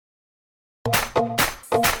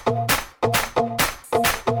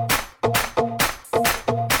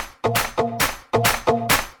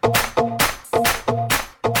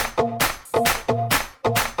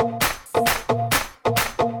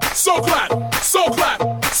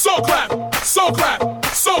so clap,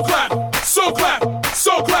 so clap, so clap,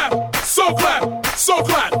 so clap, so clap, so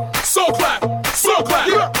clap, so clap, so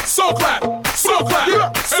clap, so clap, so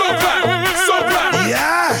clap, so clap, so clap.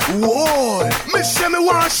 Yeah, whoa. Me say me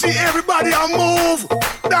want to see everybody a move.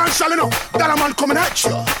 Dance all enough, that a man coming at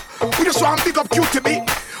you. We just want to pick up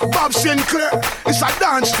QTB, Bob Sinclair. It's a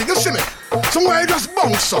dance thing, you see me? Somewhere you just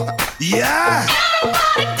bounce up. Yeah.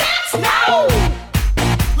 Everybody dance now.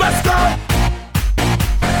 Let's go.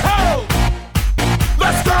 Oh.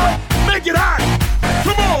 Let's go. Make it hot.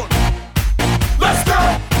 Come on. Let's go.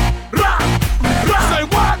 Rock. Rock. Say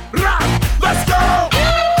what? Rock. Let's go.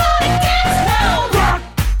 Everybody dance now. Rock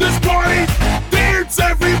this party. Dance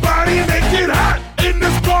everybody. Make it hot in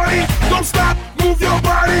this party. Don't stop. Move your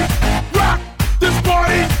body. Rock this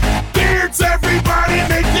party. Dance everybody.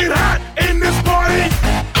 Make it hot in this party.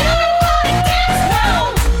 Everybody dance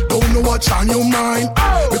now. Don't know what's on your mind.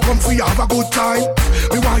 We come for you have a good time.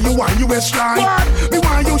 Me want you on your waistline. Me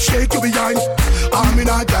want you shake your behind. I'm in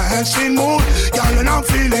a dancing mood, girl, and I'm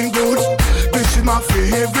feeling good. This is my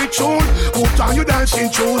favorite tune. Put on your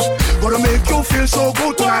dancing shoes. Gonna make you feel so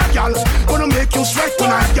good tonight, girl. Gonna make you sweat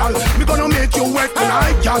tonight, girl. We gonna make you wet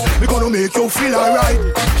tonight, girl. We gonna make you feel alright.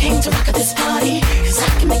 I came to rock at this party, cause I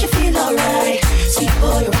can make you feel alright. Sweet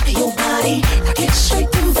boy, rockin' your body, rock it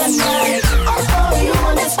straight through the night. Oh, you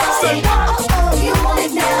want this body, oh, you want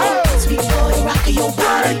it now. Sweet boy, rockin' your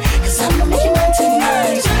body, cause I'ma make you mine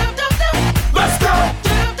tonight. Let's go.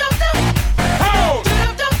 Oh.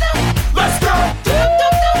 Let's go.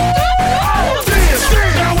 Dance.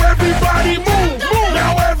 Now everybody move.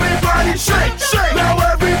 Now everybody shake. Now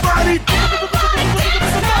everybody.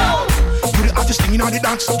 You the hottest thing in the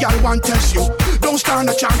dance, girl, want test you. Don't stand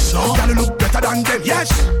a chance, no. Girl, you look better than them, yes.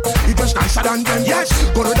 You just nicer than them, yes.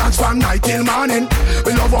 Gonna dance from night till morning.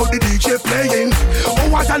 We love how the DJ playing. Oh,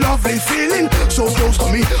 what a lovely feeling. So close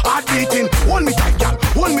to me, heart beating. Hold me tight, girl,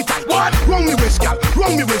 hold me tight. What? Wrong me waist, girl,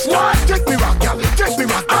 wrong me waist. What? Take me rock, girl, take me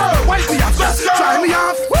rock, girl. Wipe me off, Let's go. try me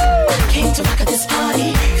off. I came to rock at this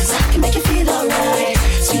party, cause I can make you feel alright.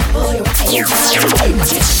 Sweet boy, rockin' your body,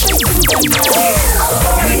 rock it straight through the night.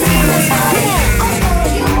 Oh, you want this body, oh,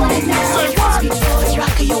 you want it now. Say what? Sweet boy,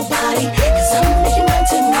 rockin' your body, cause I'ma make you mine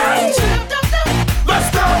tonight. Let's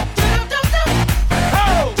go.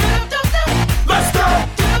 Oh. Let's go.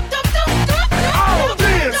 Oh,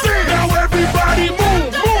 dance. Now everybody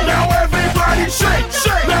move. Now everybody shake.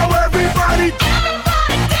 Now everybody.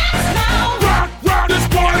 Rock this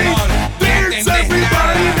party. Dance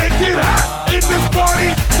everybody. Make it hot in this party.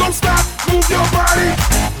 Don't stop. Move your body.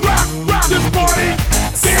 Rock this party.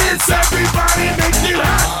 Dance everybody. Make it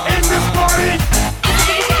hot in this party.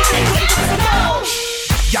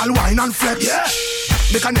 Girl, wine and flex, yeah.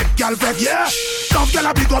 Make a neck, girl, flex, yeah. Love, girl,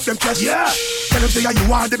 I big up them chest, yeah. Tell them say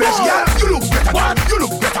you are the best, yeah. You look better, what? You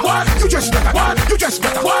look better, what? You just better, what? You just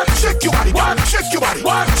better, what? Shake your body, what? Shake your body,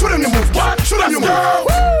 what? Show them you move, what? Show them you move.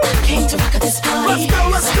 I came to rock at this party, Let's go,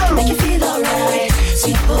 let's so I can go. make you feel alright.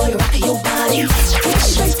 Sweet boy, rockin' your body, rock it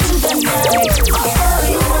straight through the night. Oh,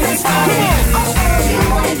 you want this body, oh, you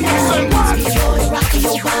want it now. Sweet boy, rockin'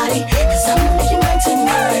 your body, cause I'ma make you mine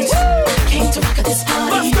tonight. I came to rock at this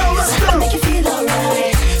party, Let's so go. I can make you feel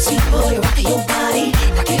alright. Sweet boy, rockin' your body,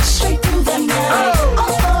 rock it straight through the night.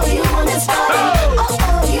 Oh, you want this body,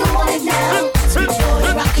 oh, you want it now. Sweet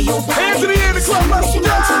boy, rockin' your body, Hands in the air, the club, I'ma let's make you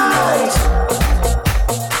mine go. tonight.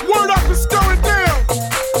 Word up, it's going down.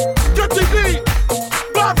 Get the D.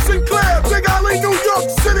 Bob Sinclair, Big Alley, New York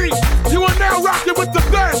City. You are now rocking with the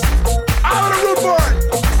best. Out of the rude boy.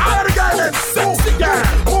 Out of the guy that's sexy guy.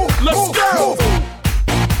 Let's go.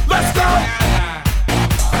 Let's go.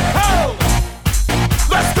 Oh.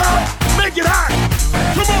 Let's go. Make it hot.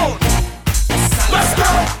 Come on. Let's go.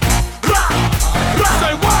 Rock. Rock.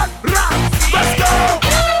 Say what? Rock. Let's go.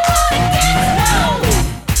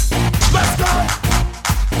 Let's go.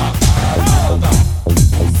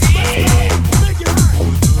 Make it hot.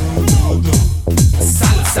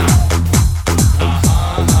 Salsa.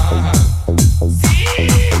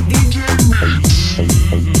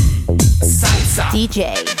 Salsa.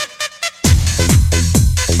 DJ.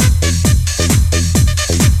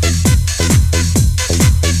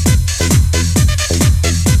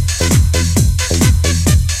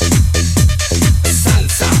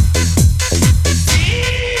 Salsa.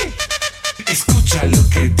 Escucha lo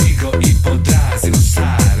que digo y podrás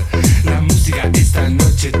gozar. La música esta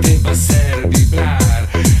noche te va a hacer vibrar,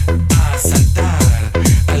 a saltar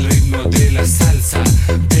al ritmo de la salsa,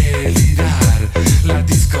 delirar. La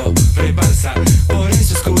disco rebalsa, por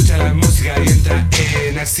eso escucha.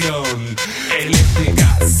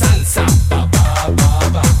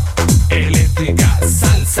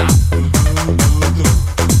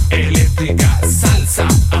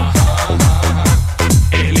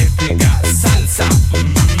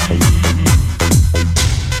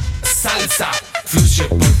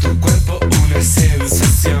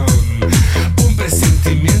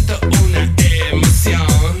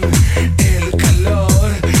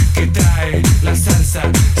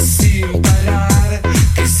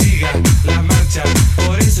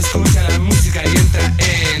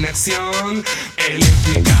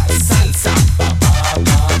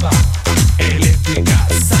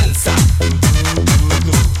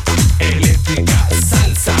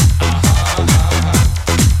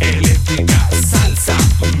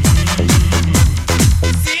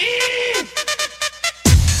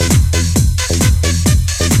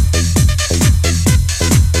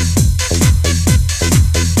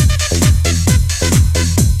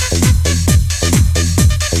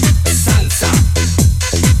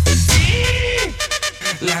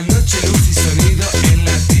 noche luz y sonido en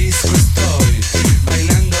la tierra.